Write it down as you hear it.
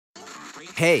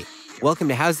Hey, welcome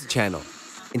to HOWZA channel.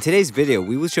 In today's video,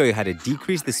 we will show you how to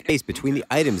decrease the space between the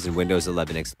items in Windows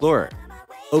 11 Explorer.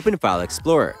 Open File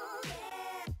Explorer.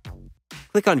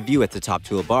 Click on View at the top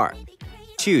toolbar.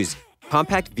 Choose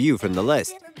Compact View from the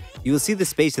list. You will see the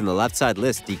space in the left side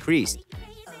list decreased.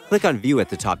 Click on View at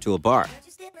the top toolbar.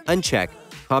 Uncheck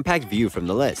Compact View from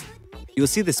the list. You will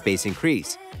see the space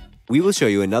increase. We will show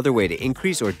you another way to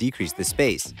increase or decrease the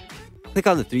space. Click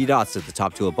on the three dots at the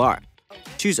top toolbar.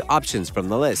 Choose Options from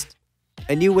the list.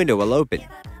 A new window will open.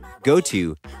 Go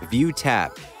to View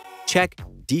tab. Check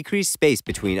Decrease Space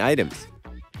Between Items.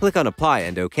 Click on Apply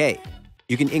and OK.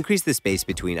 You can increase the space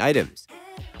between items.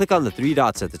 Click on the three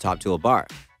dots at the top toolbar.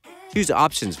 Choose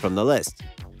Options from the list.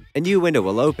 A new window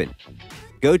will open.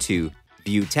 Go to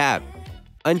View tab.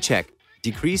 Uncheck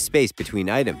Decrease Space Between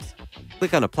Items.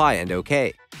 Click on Apply and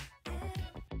OK.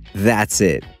 That's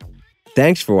it.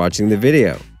 Thanks for watching the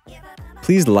video.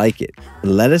 Please like it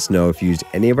and let us know if you used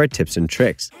any of our tips and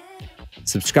tricks.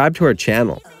 Subscribe to our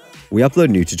channel. We upload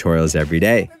new tutorials every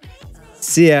day.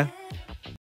 See ya!